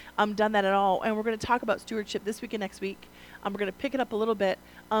done that at all. And we're going to talk about stewardship this week and next week. We're going to pick it up a little bit.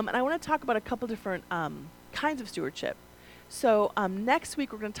 And I want to talk about a couple different kinds of stewardship. So next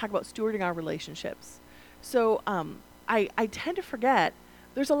week, we're going to talk about stewarding our relationships. So I tend to forget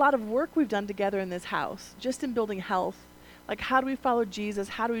there's a lot of work we've done together in this house, just in building health. Like, how do we follow Jesus?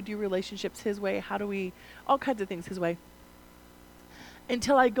 How do we do relationships his way? How do we, all kinds of things his way.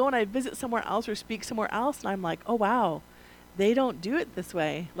 Until I go and I visit somewhere else or speak somewhere else, and I'm like, oh, wow, they don't do it this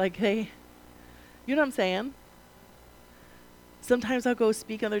way. Like, you know what I'm saying? Sometimes I'll go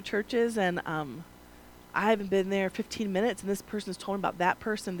speak in other churches, and I haven't been there 15 minutes, and this person's told me about that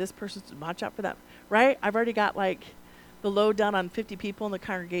person. This person's watch out for that, right? I've already got, like, the lowdown on 50 people in the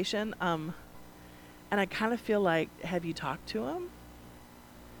congregation. And I kind of feel like, have you talked to them?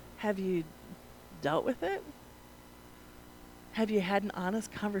 Have you dealt with it? Have you had an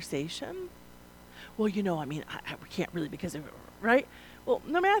honest conversation? Well, I can't really because of, right? Well,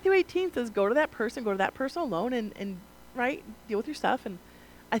 no, Matthew 18 says go to that person alone and right, deal with your stuff. And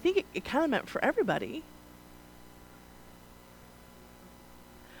I think it kind of meant for everybody.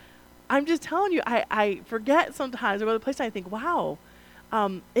 I'm just telling you, I forget sometimes. I go to the place and I think, wow,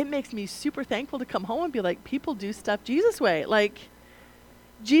 it makes me super thankful to come home and be like, people do stuff Jesus way. Like,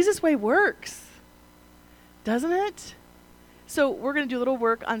 Jesus way works, doesn't it? So we're going to do a little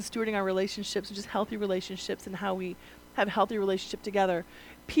work on stewarding our relationships and just healthy relationships and how we have healthy relationship together.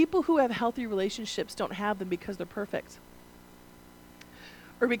 People who have healthy relationships don't have them because they're perfect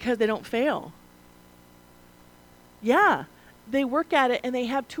or because they don't fail. Yeah, they work at it and they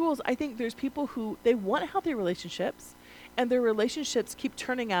have tools. I think there's people who, they want healthy relationships and their relationships keep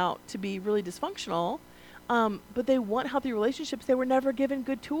turning out to be really dysfunctional, but they want healthy relationships. They were never given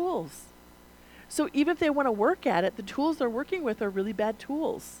good tools. So even if they want to work at it, the tools they're working with are really bad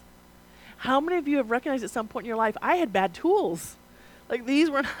tools. How many of you have recognized at some point in your life, I had bad tools? Like, these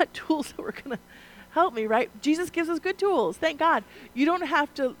were not tools that were going to help me, right? Jesus gives us good tools. Thank God. You don't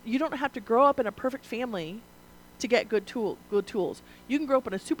have to grow up in a perfect family to get good tools. You can grow up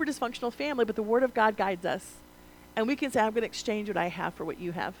in a super dysfunctional family, but the Word of God guides us. And we can say, I'm going to exchange what I have for what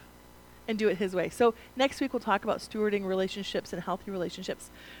you have and do it his way. So next week we'll talk about stewarding relationships and healthy relationships.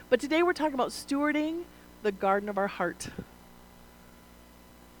 But today we're talking about stewarding the garden of our heart.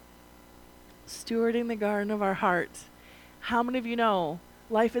 Stewarding the garden of our heart. How many of you know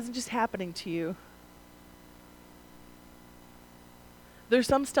life isn't just happening to you? There's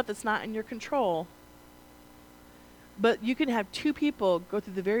some stuff that's not in your control. But you can have two people go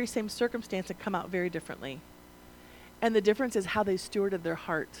through the very same circumstance and come out very differently. And the difference is how they stewarded their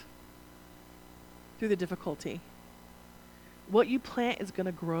heart through the difficulty. What you plant is going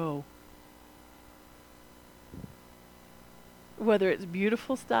to grow. Whether it's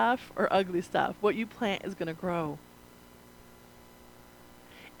beautiful stuff or ugly stuff, what you plant is going to grow.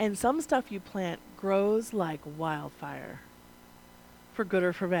 And some stuff you plant grows like wildfire, for good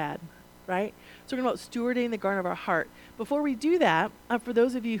or for bad, right? So we're talking about stewarding the garden of our heart. Before we do that, for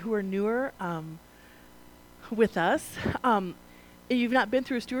those of you who are newer with us, if you've not been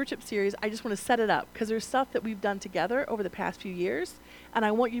through a stewardship series, I just want to set it up because there's stuff that we've done together over the past few years, and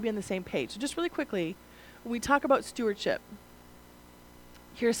I want you to be on the same page. So just really quickly, when we talk about stewardship,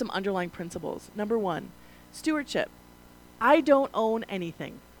 here's some underlying principles. Number one, stewardship. I don't own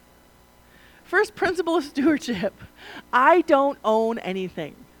anything. First principle of stewardship, I don't own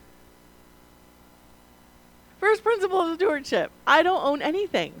anything. First principle of stewardship, I don't own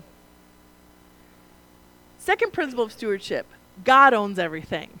anything. Second principle of stewardship, God owns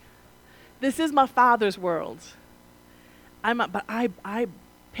everything. This is my Father's world. But I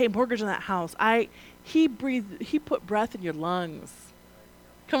pay mortgage on that house. He put breath in your lungs.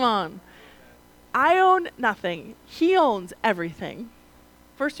 Come on. I own nothing. He owns everything.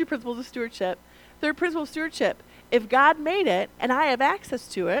 First two principles of stewardship. Third principle of stewardship, if God made it and I have access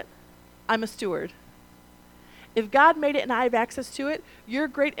to it, I'm a steward. If God made it and I have access to it, you're a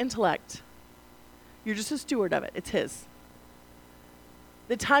great intellect. You're just a steward of it. It's his.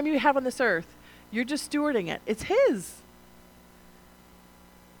 The time you have on this earth, you're just stewarding it. It's his.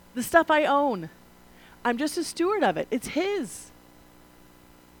 The stuff I own, I'm just a steward of it. It's his.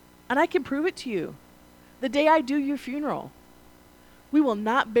 And I can prove it to you. The day I do your funeral, we will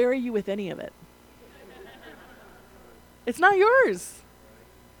not bury you with any of it. It's not yours.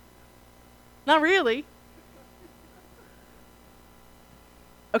 Not really.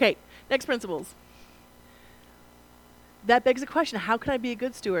 Okay, next principles. That begs the question, how can I be a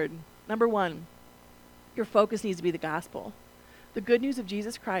good steward? Number one, your focus needs to be the gospel. The good news of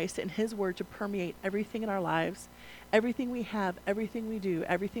Jesus Christ and his word to permeate everything in our lives, everything we have, everything we do,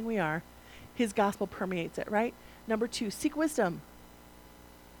 everything we are. His gospel permeates it, right? Number two, seek wisdom.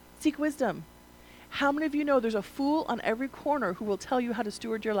 Seek wisdom. How many of you know there's a fool on every corner who will tell you how to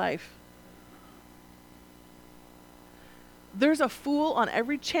steward your life? There's a fool on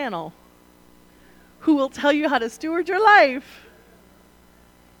every channel who will tell you how to steward your life.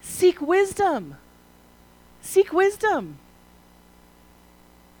 Seek wisdom. Seek wisdom.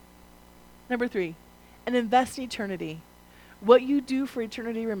 Number 3, and invest in eternity. What you do for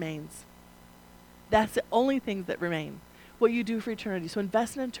eternity remains. That's the only things that remain. What you do for eternity. So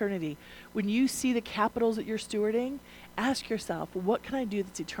invest in eternity. When you see the capitals that you're stewarding, ask yourself, what can I do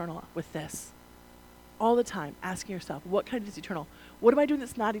that's eternal with this? All the time, asking yourself, what can I do that's eternal? What am I doing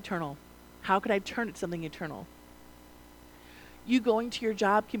that's not eternal? How could I turn it to something eternal? You going to your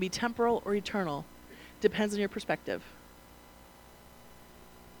job can be temporal or eternal. Depends on your perspective.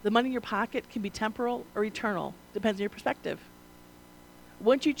 The money in your pocket can be temporal or eternal. Depends on your perspective.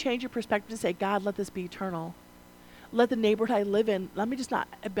 Once you change your perspective to say, God, let this be eternal. Let the neighborhood I live in, let me just not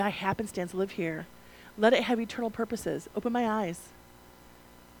by happenstance live here. Let it have eternal purposes. Open my eyes.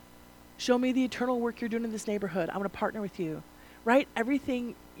 Show me the eternal work you're doing in this neighborhood. I want to partner with you. Right?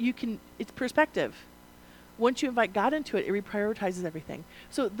 Everything you can, it's perspective. Once you invite God into it, it reprioritizes everything.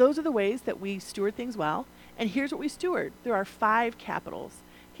 So those are the ways that we steward things well. And here's what we steward. There are 5 capitals.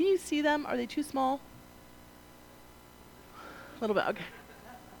 Can you see them? Are they too small? A little bit, okay.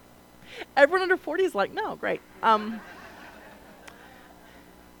 Everyone under 40 is like, no, great.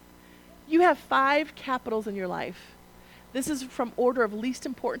 You have 5 capitals in your life. This is from order of least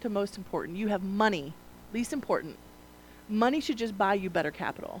important to most important. You have money, least important. Money should just buy you better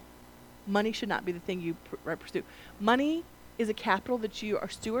capital. Money should not be the thing you pursue. Money is a capital that you are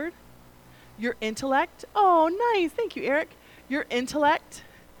steward. Your intellect, oh, nice, thank you, Eric. Your intellect,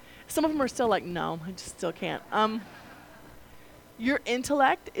 some of them are still like, no, I just still can't. Your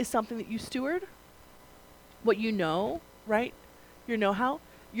intellect is something that you steward. What you know, right? Your know-how.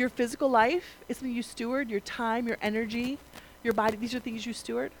 Your physical life is something you steward. Your time, your energy, your body, these are things you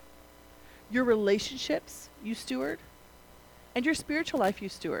steward. Your relationships, you steward. And your spiritual life, you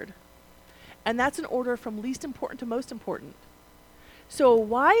steward. And that's an order from least important to most important. So a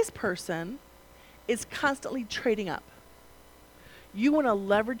wise person is constantly trading up. You want to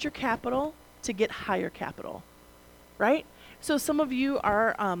leverage your capital to get higher capital, right? So some of you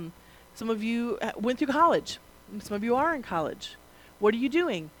went through college. Some of you are in college. What are you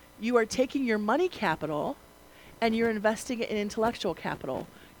doing? You are taking your money capital and you're investing it in intellectual capital.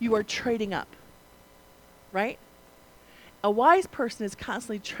 You are trading up, right? A wise person is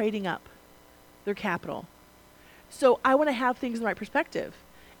constantly trading up their capital. So I want to have things in the right perspective.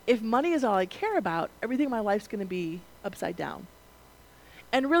 If money is all I care about, everything in my life is going to be upside down.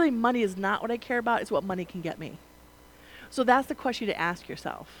 And really, money is not what I care about, it's what money can get me. So that's the question to ask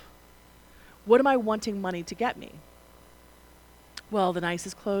yourself. What am I wanting money to get me? Well, the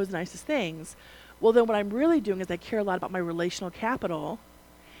nicest clothes, the nicest things. Well, then what I'm really doing is I care a lot about my relational capital,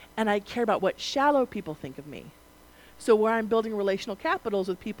 and I care about what shallow people think of me. So where I'm building relational capitals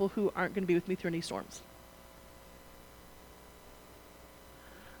with people who aren't going to be with me through any storms.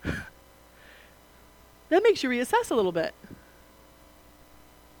 That makes you reassess a little bit.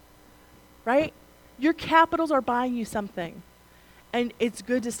 Right? Your capitals are buying you something. And it's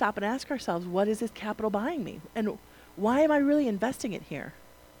good to stop and ask ourselves, what is this capital buying me? And why am I really investing it here?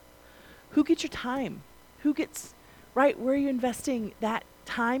 Who gets your time? Who gets, right? Where are you investing that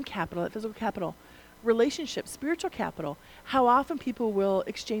time capital, that physical capital? Relationships, spiritual capital. How often people will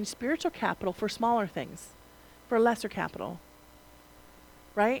exchange spiritual capital for smaller things, for lesser capital,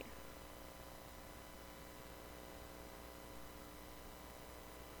 right?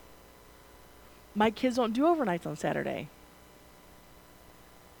 My kids don't do overnights on Saturday.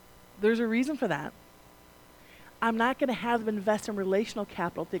 There's a reason for that. I'm not going to have them invest in relational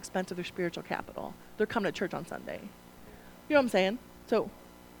capital at the expense of their spiritual capital. They're coming to church on Sunday. You know what I'm saying? So,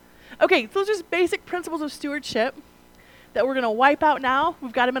 okay, so those are just basic principles of stewardship that we're going to wipe out now.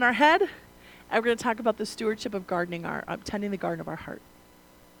 We've got them in our head. And we're going to talk about the stewardship of tending the garden of our heart.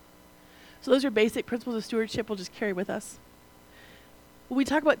 So those are basic principles of stewardship we'll just carry with us. When we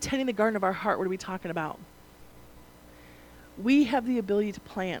talk about tending the garden of our heart, what are we talking about? We have the ability to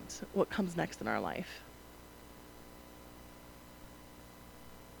plant what comes next in our life.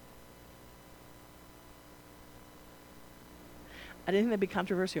 I didn't think that'd be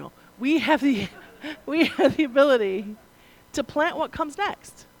controversial. We have the ability to plant what comes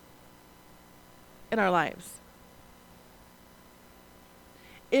next in our lives.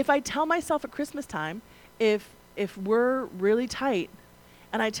 If I tell myself at Christmas time, if we're really tight,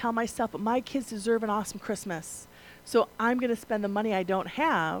 and I tell myself, but my kids deserve an awesome Christmas, so I'm going to spend the money I don't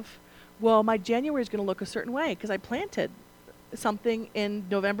have, well, my January is going to look a certain way because I planted something in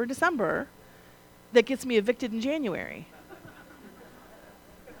November, December that gets me evicted in January.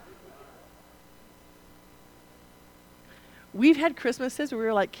 We've had Christmases where we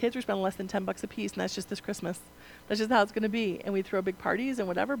were like kids, we're spending less than $10 a piece, and that's just this Christmas. That's just how it's going to be. And we throw big parties and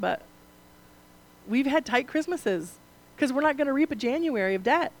whatever, but we've had tight Christmases because we're not going to reap a January of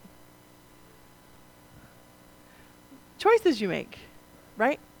debt. Choices you make,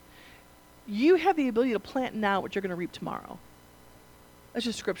 right? You have the ability to plant now what you're going to reap tomorrow. That's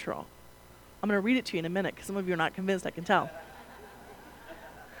just scriptural. I'm going to read it to you in a minute because some of you are not convinced, I can tell.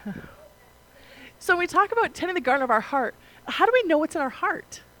 So when we talk about tending the garden of our heart, how do we know what's in our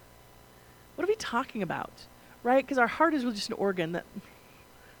heart? What are we talking about, right? Because our heart is really just an organ that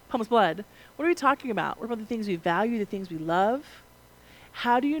pumps blood. What are we talking about? What about the things we value, the things we love?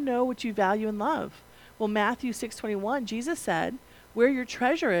 How do you know what you value and love? Well, Matthew 6:21, Jesus said, where your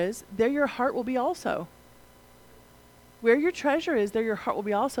treasure is, there your heart will be also. Where your treasure is, there your heart will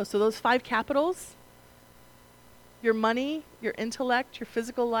be also. So those 5 capitals, your money, your intellect, your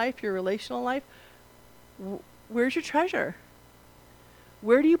physical life, your relational life, where's your treasure?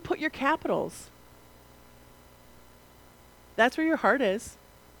 Where do you put your capitals? That's where your heart is.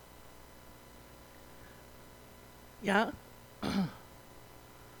 Yeah.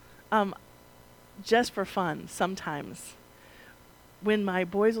 Just for fun, sometimes, when my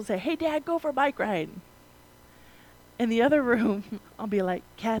boys will say, hey, Dad, go for a bike ride. In the other room, I'll be like,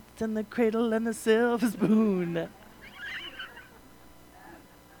 cats in the cradle and the silver spoon.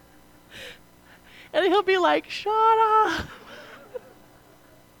 And he'll be like, shut up.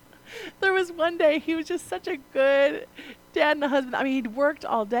 There was one day, he was just such a good dad and a husband. I mean, he'd worked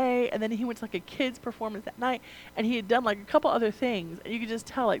all day, and then he went to like a kid's performance that night, and he had done like a couple other things. And you could just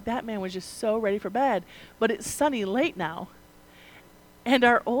tell like that man was just so ready for bed. But it's sunny late now. And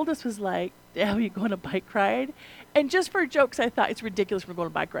our oldest was like, Dad, are you going to bike ride? And just for jokes, I thought, it's ridiculous we're going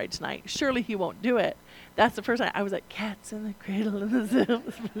to bike ride tonight. Surely he won't do it. That's the first time I was like, cats in the cradle and the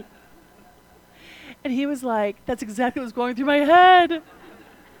silver spoon. And he was like, that's exactly what was going through my head.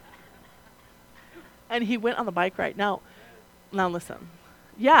 And he went on the bike ride. Now listen.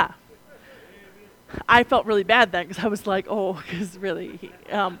 Yeah. I felt really bad then because I was like, oh, because really.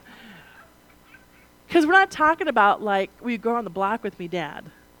 Because we're not talking about like, we go on the block with me, Dad.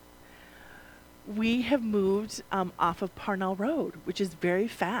 We have moved off of Parnell Road, which is very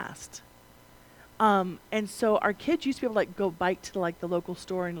fast. And so our kids used to be able to like go bike to like the local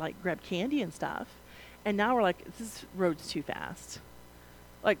store and like grab candy and stuff. And now we're like, this road's too fast.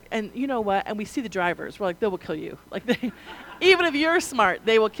 Like, and you know what? And we see the drivers. We're like, they will kill you. Like, even if you're smart,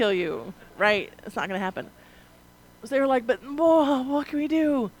 they will kill you, right? It's not going to happen. So they were like, but what can we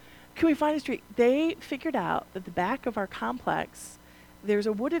do? Can we find a street? They figured out that the back of our complex, there's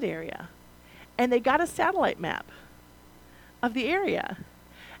a wooded area. And they got a satellite map of the area.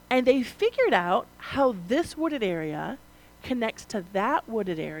 And they figured out how this wooded area connects to that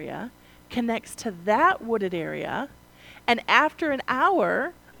wooded area, connects to that wooded area, and after an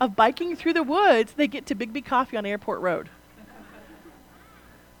hour of biking through the woods, they get to Big B Coffee on Airport Road.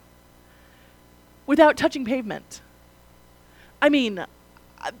 Without touching pavement. I mean,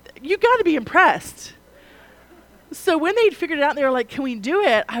 you got to be impressed. So when they'd figured it out, they were like, can we do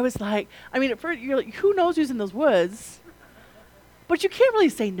it? I was like, I mean, at first, you're like, who knows who's in those woods? But you can't really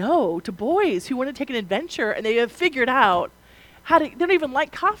say no to boys who want to take an adventure, and they have figured out how to, they don't even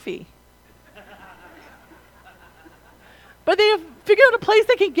like coffee. But they have figured out a place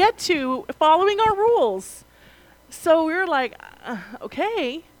they can get to following our rules. So we were like,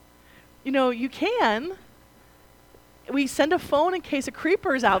 okay, you know, you can. We send a phone in case a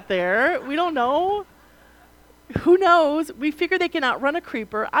creeper's out there. We don't know. Who knows? We figure they can outrun a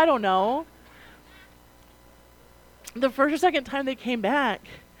creeper. I don't know. The first or second time they came back,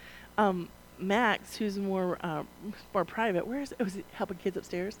 Max, who's more private, was he helping kids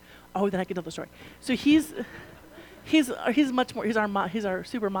upstairs? Oh, then I can tell the story. So he's much more. He's our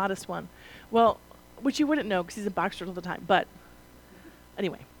super modest one. Well, which you wouldn't know because he's in boxers all the time. But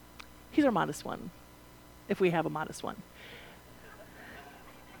anyway, he's our modest one, if we have a modest one.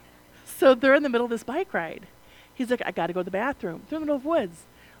 So they're in the middle of this bike ride. He's like, I got to go to the bathroom. They're in the middle of woods.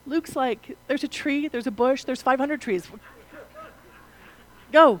 Luke's like, there's a tree, there's a bush, there's 500 trees.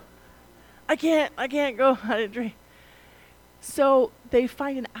 Go. I can't go on a tree. So they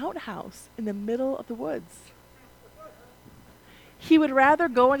find an outhouse in the middle of the woods. He would rather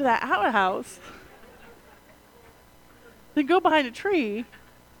go into that outhouse than go behind a tree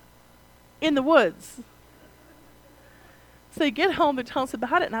in the woods. So they get home, they're telling us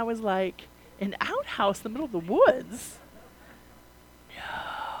about it, and I was like, an outhouse in the middle of the woods?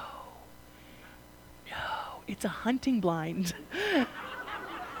 No. it's a hunting blind.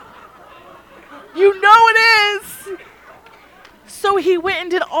 You know it is. So he went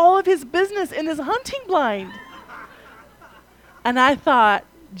and did all of his business in this hunting blind. And I thought,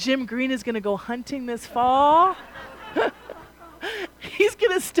 Jim Green is going to go hunting this fall. He's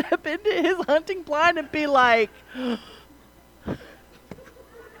going to step into his hunting blind and be like,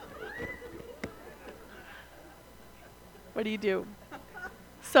 what do you do?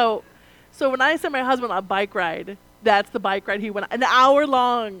 So when I send my husband on a bike ride, that's the bike ride he went on, an hour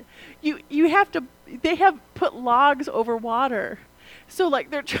long. You have to, they have put logs over water. So like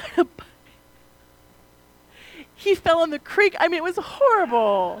they're trying to, he fell in the creek. I mean, it was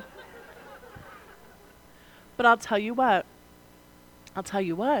horrible. But I'll tell you what,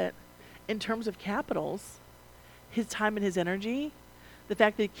 in terms of capitals, his time and his energy, the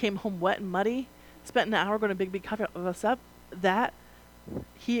fact that he came home wet and muddy, spent an hour going to big coffee with us up, that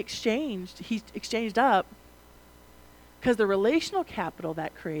he exchanged up, because the relational capital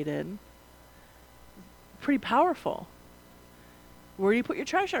that created, pretty powerful. Where do you put your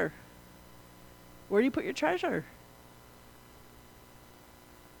treasure? Where do you put your treasure?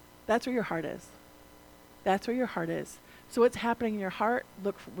 That's where your heart is. That's where your heart is. So what's happening in your heart?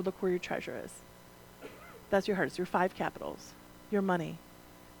 Look where your treasure is. That's your heart. It's your 5 capitals. Your money,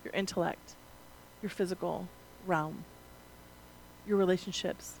 your intellect, your physical realm, your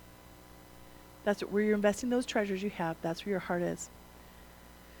relationships. That's where you're investing those treasures you have. That's where your heart is.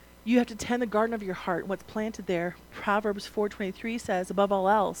 You have to tend the garden of your heart. What's planted there, Proverbs 4:23 says, above all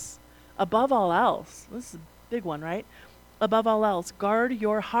else, this is a big one, right? Above all else, guard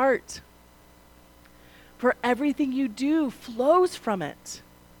your heart. For everything you do flows from it.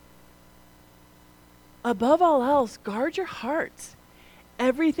 Above all else, guard your heart.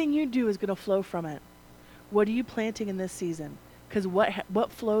 Everything you do is going to flow from it. What are you planting in this season? Because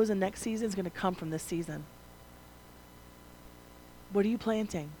what flows in next season is going to come from this season. What are you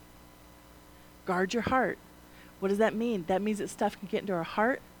planting? Guard your heart. What does that mean? That means that stuff can get into our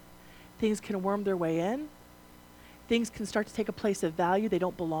heart. Things can worm their way in. Things can start to take a place of value they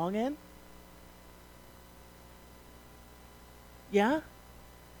don't belong in. Yeah?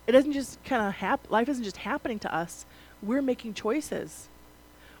 It doesn't just kind of happen. Life isn't just happening to us. We're making choices.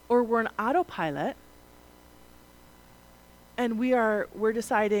 Or we're an autopilot. And we're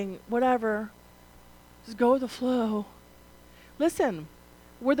deciding, whatever, just go with the flow. Listen,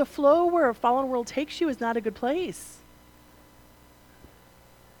 where a fallen world takes you is not a good place.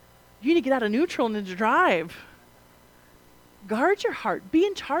 You need to get out of neutral and into drive. Guard your heart. Be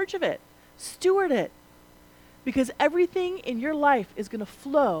in charge of it. Steward it. Because everything in your life is going to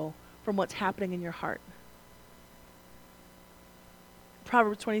flow from what's happening in your heart.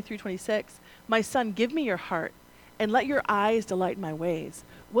 Proverbs 23:26, my son, give me your heart, and let your eyes delight in my ways.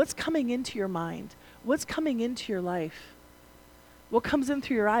 What's coming into your mind? What's coming into your life? What comes in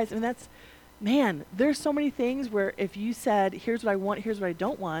through your eyes? I mean, there's so many things where if you said, here's what I want, here's what I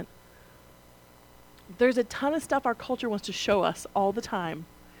don't want, there's a ton of stuff our culture wants to show us all the time.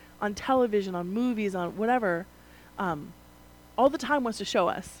 On television, on movies, on whatever, all the time wants to show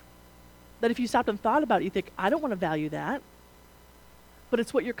us that if you stopped and thought about it, you think, I don't want to value that. But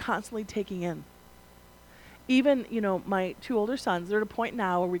it's what you're constantly taking in. Even, my 2 older sons, they're at a point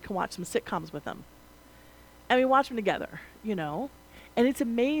now where we can watch some sitcoms with them. And we watch them together, And it's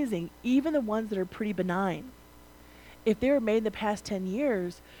amazing, even the ones that are pretty benign. If they were made in the past 10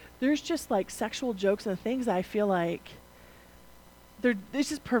 years, there's just like sexual jokes and things that I feel like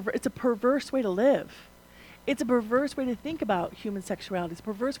it's a perverse way to live. It's a perverse way to think about human sexuality. It's a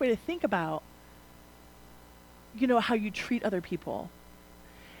perverse way to think about, how you treat other people.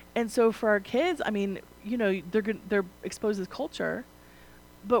 And so for our kids, they're exposed to this culture,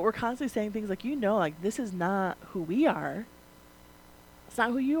 but we're constantly saying things like, this is not who we are. It's not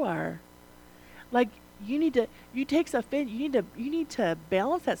who you are. Like, you take stuff in, you need to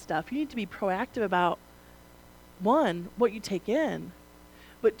balance that stuff. You need to be proactive about, 1, what you take in,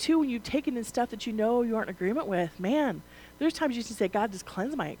 but 2, when you take in stuff that you aren't in agreement with, man, there's times you just say, God, just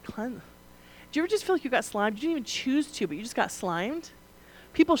cleanse. Do you ever just feel like you got slimed? You didn't even choose to, but you just got slimed?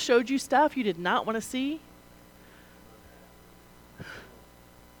 People showed you stuff you did not want to see?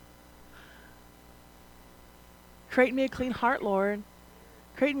 Create me a clean heart, Lord.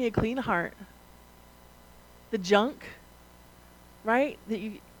 Create me a clean heart. The junk, right?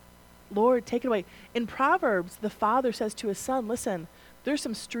 Lord, take it away. In Proverbs, the father says to his son, listen, there's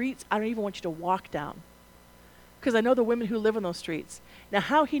some streets I don't even want you to walk down. Because I know the women who live in those streets. Now,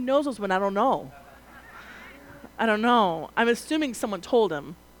 how he knows those women, I don't know. I'm assuming someone told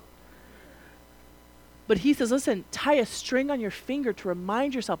him. But he says, listen, tie a string on your finger to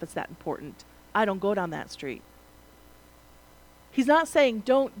remind yourself it's that important. I don't go down that street. He's not saying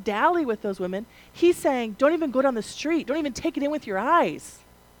don't dally with those women. He's saying don't even go down the street. Don't even take it in with your eyes.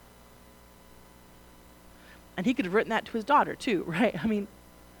 And he could have written that to his daughter too, right? I mean,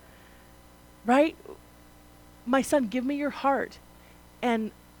 right? My son, give me your heart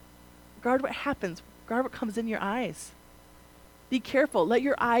and guard what happens. Guard what comes in your eyes. Be careful. Let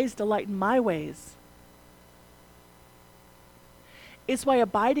your eyes delight in my ways. It's why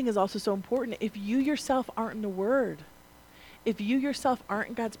abiding is also so important. If you yourself aren't in the Word, if you yourself aren't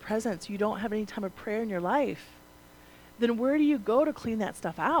in God's presence, you don't have any time of prayer in your life, then where do you go to clean that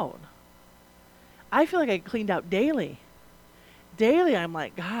stuff out? I feel like I cleaned out daily. Daily, I'm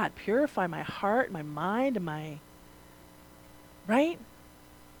like, God, purify my heart, my mind, and my, right?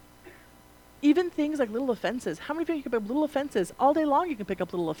 Even things like little offenses. How many of you can pick up little offenses? All day long you can pick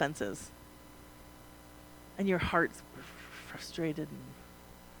up little offenses. And your heart's frustrated and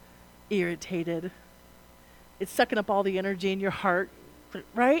irritated. It's sucking up all the energy in your heart,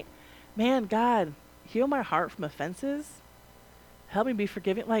 right? Man, God, heal my heart from offenses. Help me be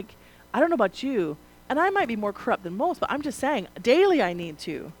forgiving. Like, I don't know about you, and I might be more corrupt than most, but I'm just saying, daily I need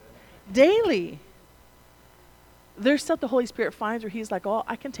to. Daily. There's stuff the Holy Spirit finds where he's like, oh,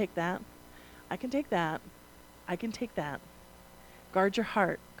 I can take that. I can take that. I can take that. Guard your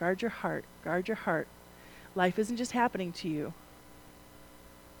heart. Guard your heart. Guard your heart. Life isn't just happening to you.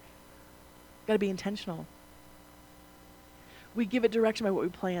 Got to be intentional. We give it direction by what we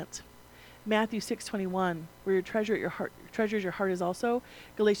plant. Matthew 6:21, where your treasure at your heart is also.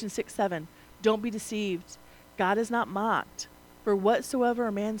 Galatians 6:7, don't be deceived. God is not mocked. For whatsoever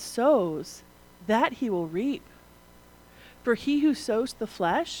a man sows, that he will reap. For he who sows the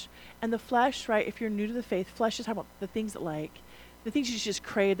flesh, and the flesh, right, if you're new to the faith, flesh is talking about the things that the things you just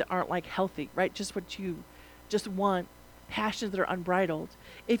crave that aren't like healthy, right? Just what you just want, passions that are unbridled.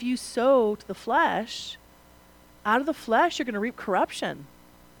 If you sow to the flesh, out of the flesh, you're going to reap corruption.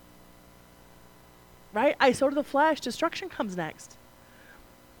 Right? I sow to the flesh, destruction comes next.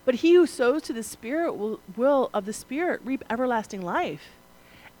 But he who sows to the Spirit will of the Spirit reap everlasting life.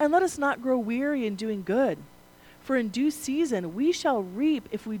 And let us not grow weary in doing good. For in due season we shall reap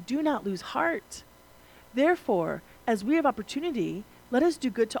if we do not lose heart. Therefore, as we have opportunity, let us do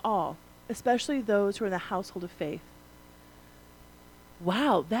good to all, especially those who are in the household of faith.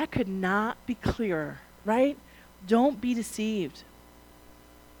 Wow, that could not be clearer, right? Don't be deceived.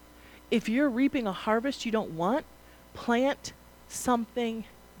 If you're reaping a harvest you don't want, plant something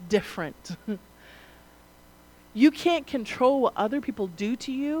different. You can't control what other people do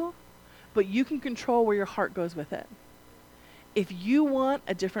to you, but you can control where your heart goes with it. If you want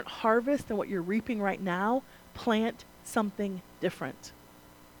a different harvest than what you're reaping right now, plant something different.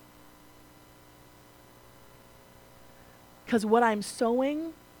 Because what I'm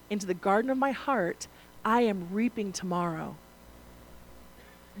sowing into the garden of my heart, I am reaping tomorrow.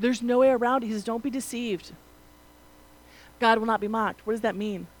 There's no way around it. He says, don't be deceived. God will not be mocked. What does that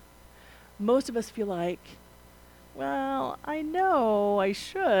mean? Most of us feel like, well, I know I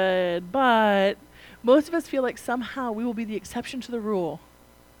should, but most of us feel like somehow we will be the exception to the rule.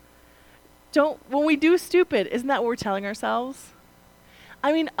 When we do stupid, isn't that what we're telling ourselves?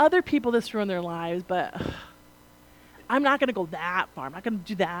 I mean, other people this ruin their lives, but I'm not going to go that far. I'm not going to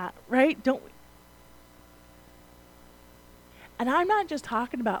do that, right? Don't we? And I'm not just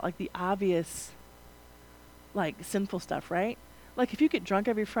talking about like the obvious, like sinful stuff, right? Like if you get drunk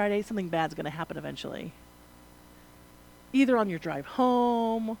every Friday, something bad's going to happen eventually. Either on your drive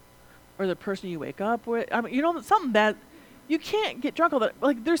home or the person you wake up with. I mean, you know, something bad. You can't get drunk all the,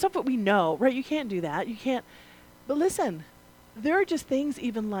 like there's stuff that we know, right? You can't do that. You can't. But listen, there are just things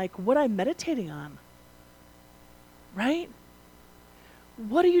even like what I'm meditating on, right?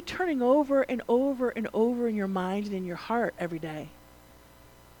 What are you turning over and over and over in your mind and in your heart every day?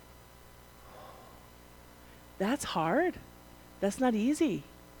 That's hard. That's not easy.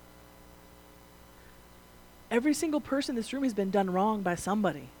 Every single person in this room has been done wrong by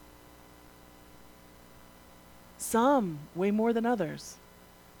somebody. Some way more than others.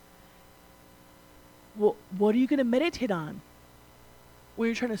 Well, what are you going to meditate on when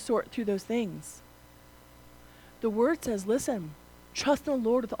you're trying to sort through those things? The word says, listen, trust in the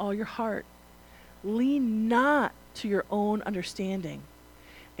Lord with all your heart. Lean not to your own understanding.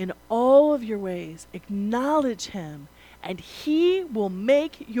 In all of your ways, acknowledge him, and he will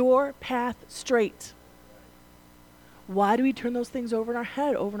make your path straight. Why do we turn those things over in our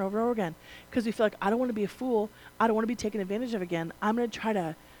head over and over and over again? Because we feel like, I don't want to be a fool. I don't want to be taken advantage of again. I'm going to try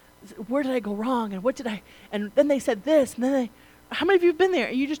to, where did I go wrong? And what did I, and then they said this, and then how many of you have been there?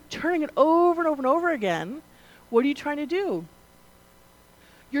 And you're just turning it over and over and over again. What are you trying to do?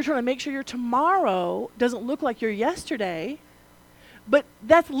 You're trying to make sure your tomorrow doesn't look like your yesterday, but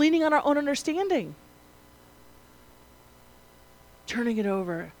that's leaning on our own understanding. Turning it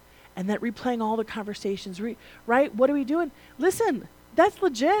over and then replaying all the conversations, right? What are we doing? Listen, that's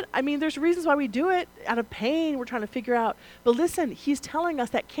legit. I mean, there's reasons why we do it out of pain. We're trying to figure out. But listen, he's telling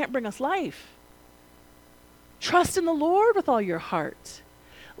us that can't bring us life. Trust in the Lord with all your heart.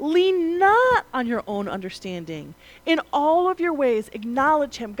 Lean not on your own understanding. In all of your ways,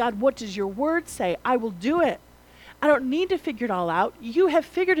 acknowledge him. God, what does your word say? I will do it. I don't need to figure it all out. You have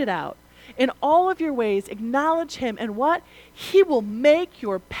figured it out. In all of your ways, acknowledge him. And what? He will make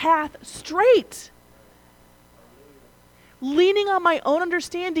your path straight. Leaning on my own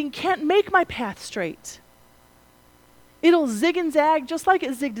understanding can't make my path straight. It'll zig and zag just like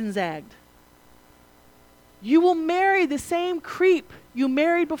it zigged and zagged. You will marry the same creep you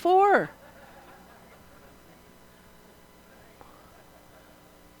married before.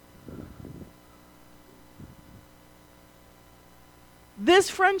 This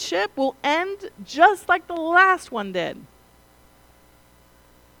friendship will end just like the last one did.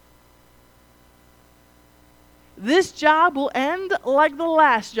 This job will end like the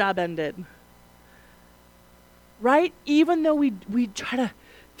last job ended. Right? Even though we try to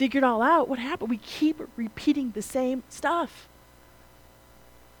figure it all out, what happened? We keep repeating the same stuff.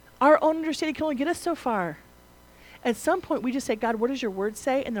 Our own understanding can only get us so far. At some point, we just say, God, what does your word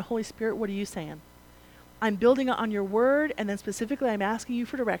say? And the Holy Spirit, what are you saying? I'm building on your word, and then specifically, I'm asking you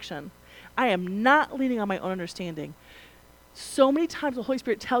for direction. I am not leaning on my own understanding. So many times the Holy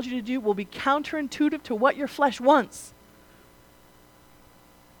Spirit tells you to do will be counterintuitive to what your flesh wants.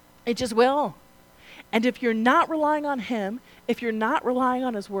 It just will. And if you're not relying on him, if you're not relying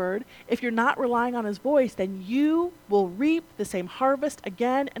on his word, if you're not relying on his voice, then you will reap the same harvest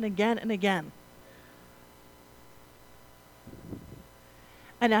again and again and again.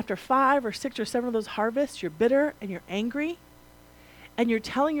 And after 5 or 6 or 7 of those harvests, you're bitter and you're angry, and you're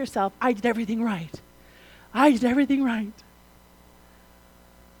telling yourself, I did everything right. I did everything right.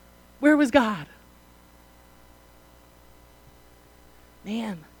 Where was God?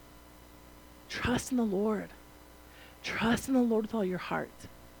 Man, trust in the Lord. Trust in the Lord with all your heart.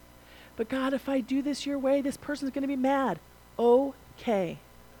 But God, if I do this your way, this person's going to be mad. Okay.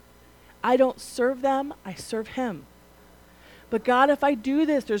 I don't serve them, I serve him. But God, if I do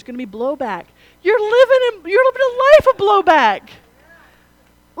this, there's going to be blowback. You're living a life of blowback.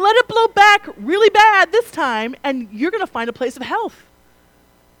 Let it blow back really bad this time, and you're going to find a place of health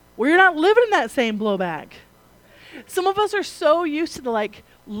where you're not living in that same blowback. Some of us are so used to the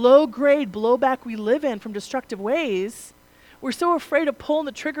low-grade blowback we live in from destructive ways. We're so afraid of pulling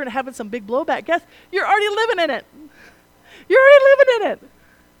the trigger and having some big blowback. Guess you're already living in it. You're already living in it.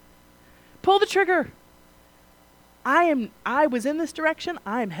 Pull the trigger. I was in this direction.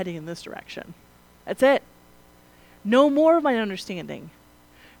 I am heading in this direction. That's it. No more of my understanding.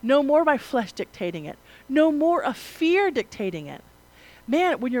 No more of my flesh dictating it. No more of fear dictating it.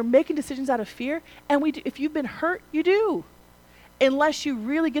 Man, when you're making decisions out of fear, and if you've been hurt, you do. Unless you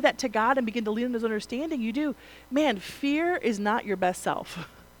really give that to God and begin to lean on his understanding, you do. Man, fear is not your best self.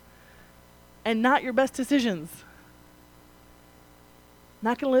 And not your best decisions.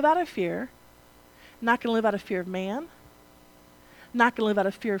 Not going to live out of fear. Not going to live out of fear of man. Not going to live out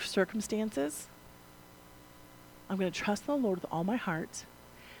of fear of circumstances. I'm going to trust in the Lord with all my heart.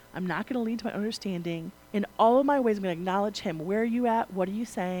 I'm not going to lean to my understanding. In all of my ways, I'm going to acknowledge him. Where are you at? What are you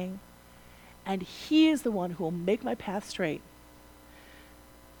saying? And he is the one who will make my path straight.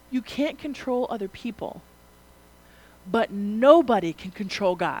 You can't control other people, but nobody can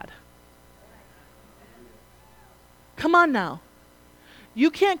control God. Come on now. You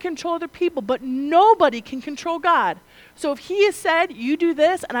can't control other people, but nobody can control God. So if he has said, you do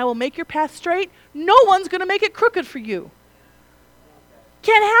this and I will make your path straight, no one's going to make it crooked for you.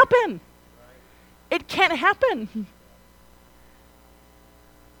 Can't happen. It can't happen.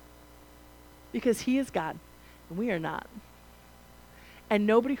 Because he is God and we are not. And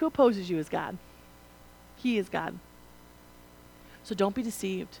nobody who opposes you is God. He is God. So don't be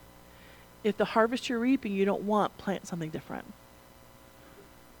deceived. If the harvest you're reaping you don't want, plant something different.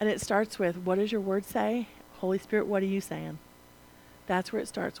 And it starts with, what does your word say? Holy Spirit, what are you saying? That's where it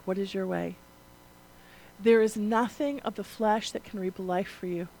starts. What is your way? There is nothing of the flesh that can reap life for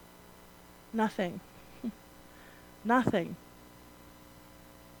you. Nothing. Nothing.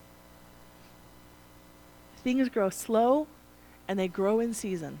 Things grow slow and they grow in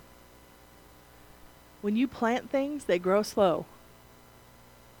season. When you plant things, they grow slow.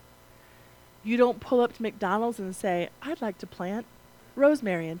 You don't pull up to McDonald's and say, I'd like to plant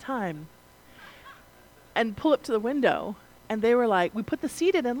rosemary and thyme. And pull up to the window And they were like, we put the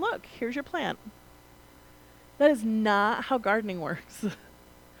seed in and look, here's your plant. That is not how gardening works.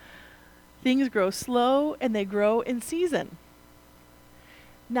 Things grow slow and they grow in season.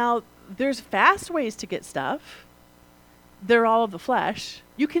 Now, there's fast ways to get stuff. They're all of the flesh.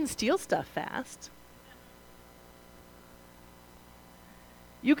 You can steal stuff fast.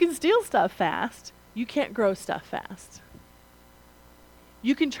 You can steal stuff fast. You can't grow stuff fast.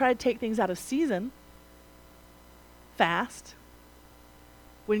 You can try to take things out of season fast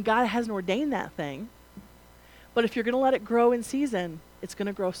when God hasn't ordained that thing. But if you're going to let it grow in season, it's going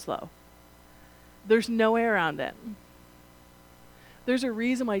to grow slow. There's no way around it. There's a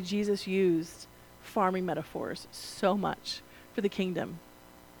reason why Jesus used farming metaphors so much for the kingdom.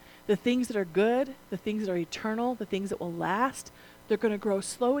 The things that are good, the things that are eternal, the things that will last, they're going to grow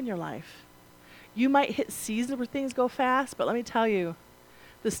slow in your life. You might hit seasons where things go fast, but let me tell you,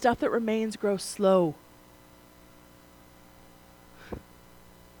 the stuff that remains grows slow.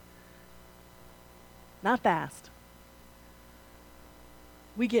 Not fast.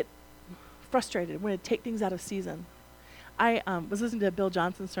 We get frustrated when we take things out of season. I was listening to Bill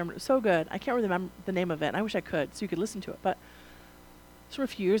Johnson's sermon. It was so good. I can't remember the name of it, and I wish I could, so you could listen to it. But it's from a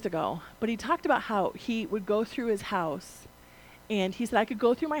few years ago. But he talked about how he would go through his house, and he said, I could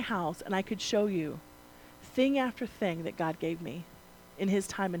go through my house, and I could show you thing after thing that God gave me in his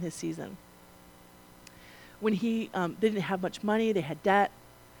time and his season. When they didn't have much money, they had debt,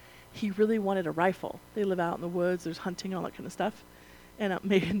 he really wanted a rifle. They live out in the woods, there's hunting and all that kind of stuff. And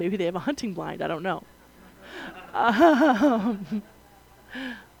maybe they have a hunting blind, I don't know.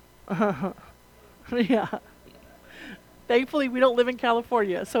 Yeah. Thankfully, we don't live in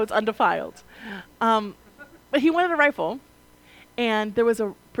California, so it's undefiled. But he wanted a rifle, and there was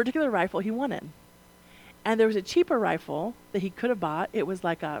a particular rifle he wanted. And there was a cheaper rifle that he could have bought. It was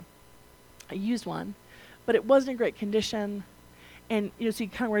like a used one, but it wasn't in great condition. And, so he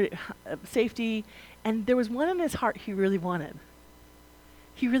kind of worried safety. And there was one in his heart he really wanted.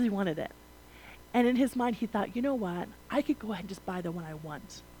 He really wanted it. And in his mind, he thought, you know what? I could go ahead and just buy the one I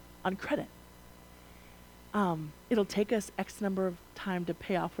want on credit. It'll take us X number of time to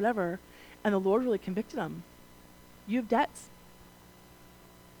pay off whatever. And the Lord really convicted him. You have debts.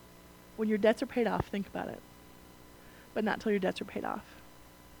 When your debts are paid off, think about it. But not until your debts are paid off.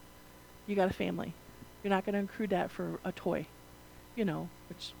 You got a family. You're not going to accrue debt for a toy.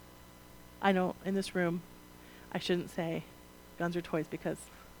 Which I know in this room, I shouldn't say guns are toys because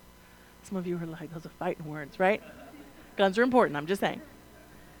some of you are like, those are fighting words, right? Guns are important, I'm just saying.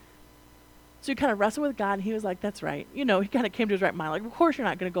 So you kind of wrestled with God, and he was like, that's right. He kind of came to his right mind. Like, of course you're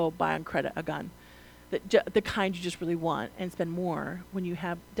not going to go buy on credit a gun, the kind you just really want, and spend more when you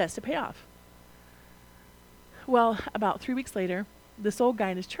have debts to pay off. Well, about 3 weeks later, this old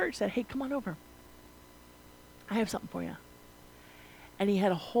guy in his church said, hey, come on over. I have something for you. And he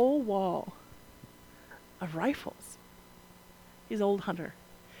had a whole wall of rifles. He's an old hunter.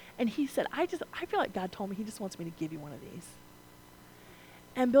 And he said, I feel like God told me he just wants me to give you one of these.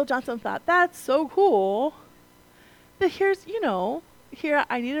 And Bill Johnson thought, that's so cool. But here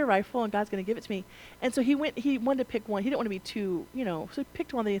I need a rifle and God's going to give it to me. And so he wanted to pick one. He didn't want to be too, so he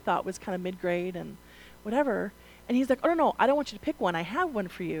picked one that he thought was kind of mid-grade and whatever. And he's like, oh, no, I don't want you to pick one. I have one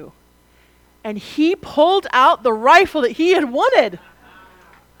for you. And he pulled out the rifle that he had wanted.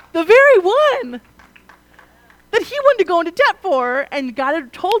 The very one that he wanted to go into debt for, and God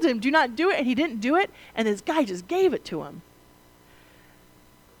had told him, do not do it, and he didn't do it, and this guy just gave it to him.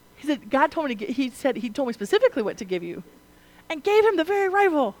 He said, God told me he told me specifically what to give you, and gave him the very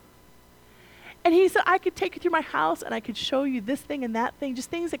rifle. And he said, I could take you through my house, and I could show you this thing and that thing, just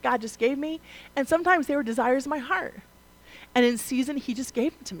things that God just gave me, and sometimes they were desires of my heart. And in season, he just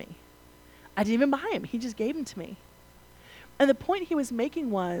gave them to me. I didn't even buy him. He just gave them to me. And the point he was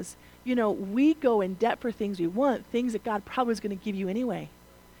making was, we go in debt for things we want, things that God probably was going to give you anyway.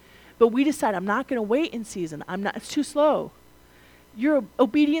 But we decide, I'm not going to wait in season. It's too slow. Your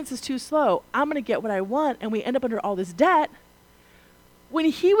obedience is too slow. I'm going to get what I want. And we end up under all this debt when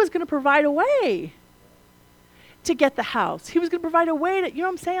he was going to provide a way to get the house. He was going to provide a way to, what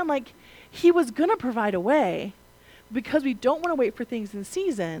I'm saying? Like, he was going to provide a way. Because we don't want to wait for things in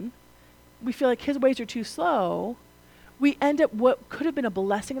season, we feel like his ways are too slow. We end up, what could have been a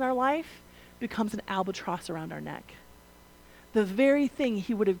blessing in our life becomes an albatross around our neck. The very thing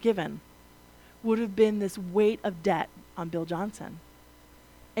he would have given would have been this weight of debt on Bill Johnson.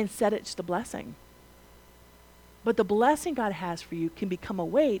 Instead, it's just a blessing. But the blessing God has for you can become a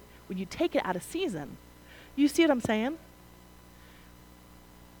weight when you take it out of season. You see what I'm saying?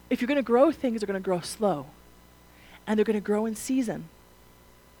 If you're going to grow, things are going to grow slow. And they're going to grow in season.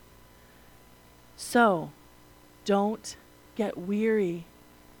 So, don't get weary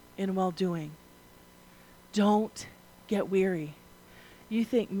in well doing. Don't get weary. You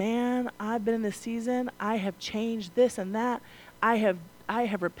think, man, I've been in this season. I have changed this and that. I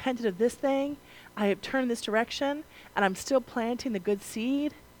have repented of this thing. I have turned this direction, and I'm still planting the good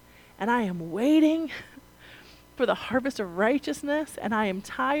seed, and I am waiting for the harvest of righteousness, and I am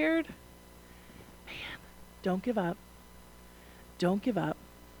tired. Man, don't give up. Don't give up.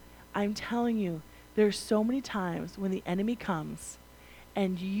 I'm telling you, there's so many times when the enemy comes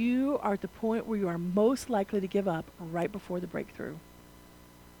and you are at the point where you are most likely to give up right before the breakthrough.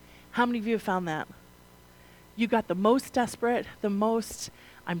 How many of you have found that? You got the most desperate, the most,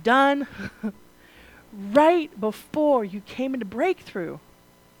 I'm done, right before you came into breakthrough.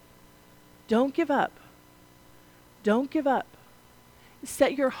 Don't give up. Don't give up.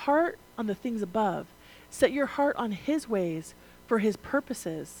 Set your heart on the things above. Set your heart on his ways for his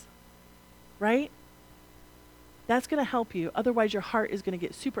purposes, right? That's going to help you. Otherwise, your heart is going to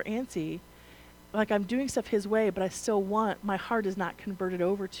get super antsy. Like, I'm doing stuff his way, but I still want, my heart is not converted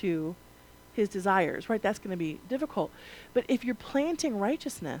over to his desires, right? That's going to be difficult. But if you're planting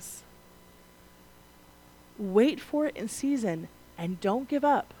righteousness, wait for it in season and don't give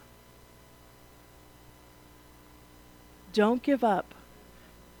up. Don't give up.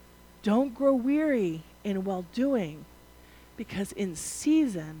 Don't grow weary in well-doing, because in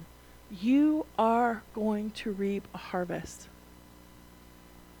season, you are going to reap a harvest.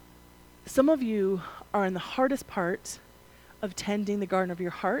 Some of you are in the hardest part of tending the garden of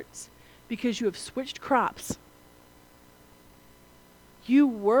your heart because you have switched crops. You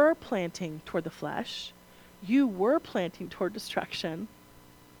were planting toward the flesh. You were planting toward destruction.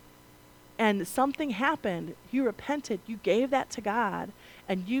 And something happened. You repented. You gave that to God.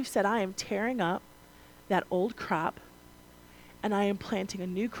 And you said, I am tearing up that old crop, and I am planting a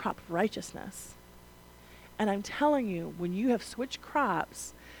new crop of righteousness. And I'm telling you, when you have switched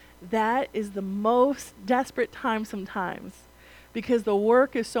crops, that is the most desperate time sometimes, because the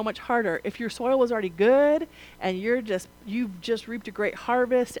work is so much harder. If your soil was already good and you've just reaped a great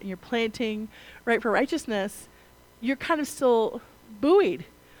harvest and you're planting right for righteousness, you're kind of still buoyed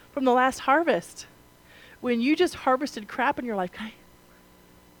from the last harvest. When you just harvested crap in your life,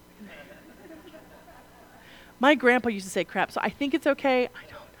 my grandpa used to say crap, so I think it's okay. I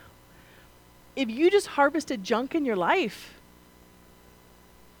don't know. If you just harvested junk in your life,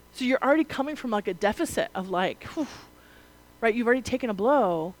 so you're already coming from like a deficit of like, whew, right? You've already taken a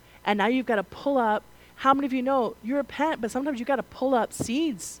blow, and now you've got to pull up. How many of you know you repent, but sometimes you got to pull up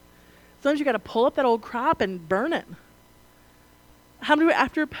seeds. Sometimes you got to pull up that old crop and burn it. How many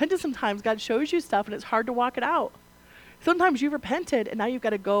after repentance sometimes God shows you stuff and it's hard to walk it out? Sometimes you've repented and now you've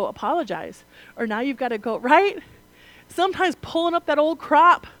got to go apologize, or now you've got to go, right? Sometimes pulling up that old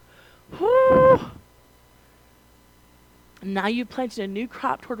crop. Whoo! Now you've planted a new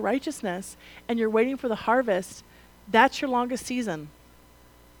crop toward righteousness and you're waiting for the harvest. That's your longest season.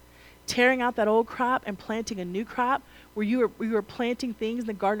 Tearing out that old crop and planting a new crop where you were planting things in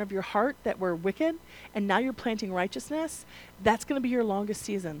the garden of your heart that were wicked, and now you're planting righteousness. That's going to be your longest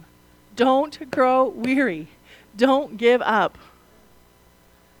season. Don't grow weary. Don't give up.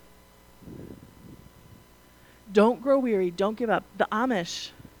 Don't grow weary. Don't give up. The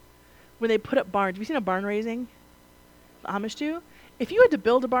Amish, when they put up barns, have you seen a barn raising? The Amish do? If you had to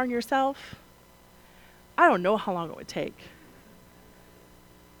build a barn yourself, I don't know how long it would take.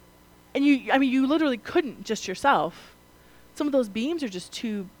 And you literally couldn't just yourself. Some of those beams are just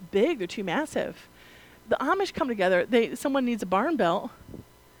too big. They're too massive. The Amish come together. Someone needs a barn built.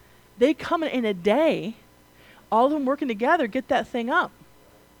 They come in a day, all of them working together, get that thing up.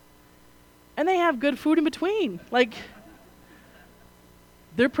 And they have good food in between. Like,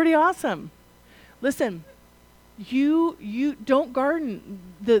 they're pretty awesome. Listen, you don't garden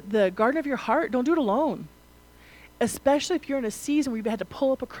the garden of your heart. Don't do it alone. Especially if you're in a season where you've had to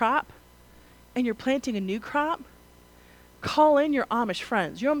pull up a crop and you're planting a new crop. Call in your Amish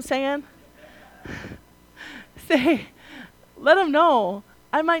friends. You know what I'm saying? Say, let them know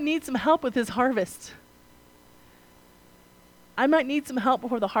I might need some help with this harvest. I might need some help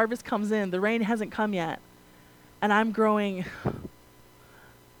before the harvest comes in. The rain hasn't come yet. And I'm growing.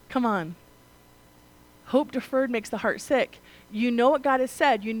 Come on. Hope deferred makes the heart sick. You know what God has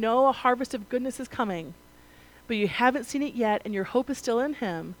said. You know a harvest of goodness is coming. But you haven't seen it yet, and your hope is still in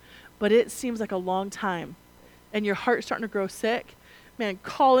him. But it seems like a long time. And your heart's starting to grow sick. Man,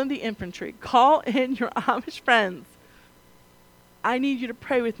 call in the infantry. Call in your Amish friends. I need you to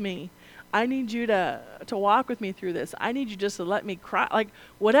pray with me. I need you to walk with me through this. I need you just to let me cry. Like,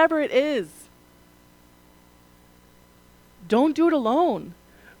 whatever it is. Don't do it alone.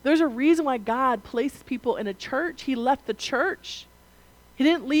 There's a reason why God places people in a church. He left the church. He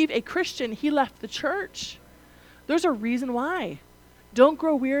didn't leave a Christian. He left the church. There's a reason why. Don't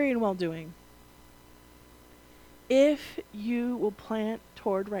grow weary in well-doing. If you will plant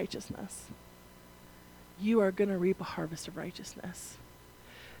toward righteousness, you are going to reap a harvest of righteousness.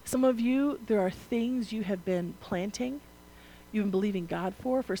 Some of you, there are things you have been planting, you've been believing God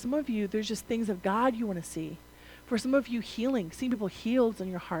for. For some of you, there's just things of God you want to see. For some of you, healing, seeing people healed in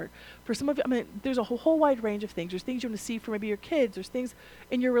your heart. For some of you, I mean, there's a whole wide range of things. There's things you want to see for maybe your kids. There's things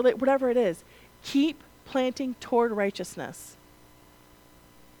in your whatever it is. Keep planting toward righteousness.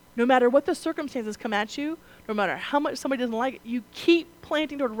 No matter what the circumstances come at you, no matter how much somebody doesn't like it, you keep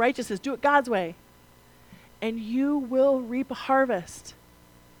planting toward righteousness. Do it God's way. And you will reap a harvest.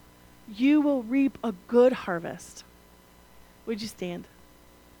 You will reap a good harvest. Would you stand?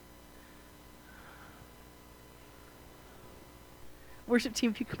 Worship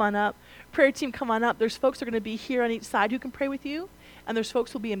team, if you come on up. Prayer team, come on up. There's folks that are going to be here on each side who can pray with you. And there's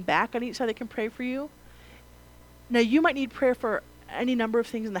folks who will be in back on each side that can pray for you. Now, you might need prayer for any number of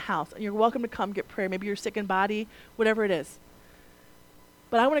things in the house. And you're welcome to come get prayer. Maybe you're sick in body, whatever it is.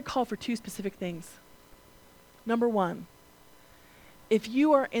 But I want to call for two specific things. Number one, if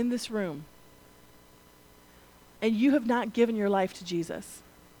you are in this room and you have not given your life to Jesus,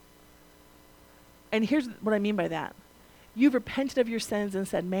 and here's what I mean by that. You've repented of your sins and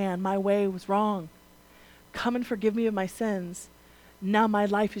said, man, my way was wrong. Come and forgive me of my sins. Now my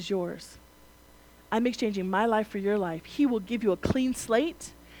life is yours. I'm exchanging my life for your life. He will give you a clean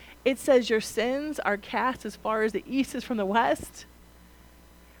slate. It says your sins are cast as far as the east is from the west.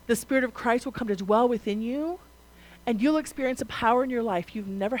 The Spirit of Christ will come to dwell within you, and you'll experience a power in your life you've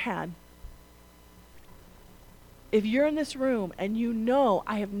never had. If you're in this room and you know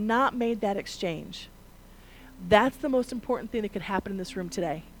I have not made that exchange, that's the most important thing that could happen in this room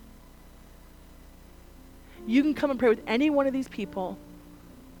today. You can come and pray with any one of these people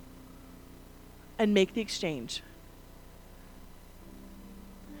and make the exchange.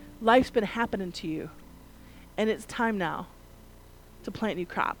 Life's been happening to you, and it's time now to plant new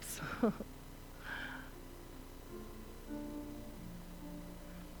crops.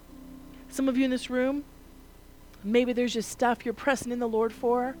 Some of you in this room, maybe there's just stuff you're pressing in the Lord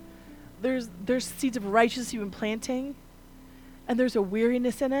for. There's seeds of righteousness you've been planting, and there's a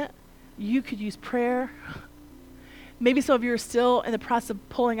weariness in it. You could use prayer. Maybe some of you are still in the process of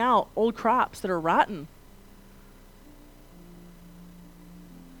pulling out old crops that are rotten.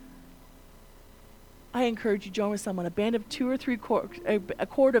 I encourage you, join with someone. A band of two or three a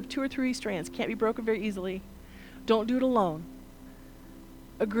cord of 2 or 3 strands can't be broken very easily. Don't do it alone.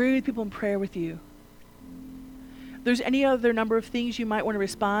 Agree with people in prayer with you. If there's any other number of things you might want to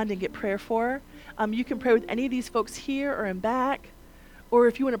respond and get prayer for, you can pray with any of these folks here or in back. Or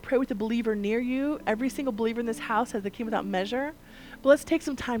if you want to pray with a believer near you, every single believer in this house has the kingdom without measure. But let's take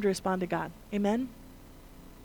some time to respond to God. Amen.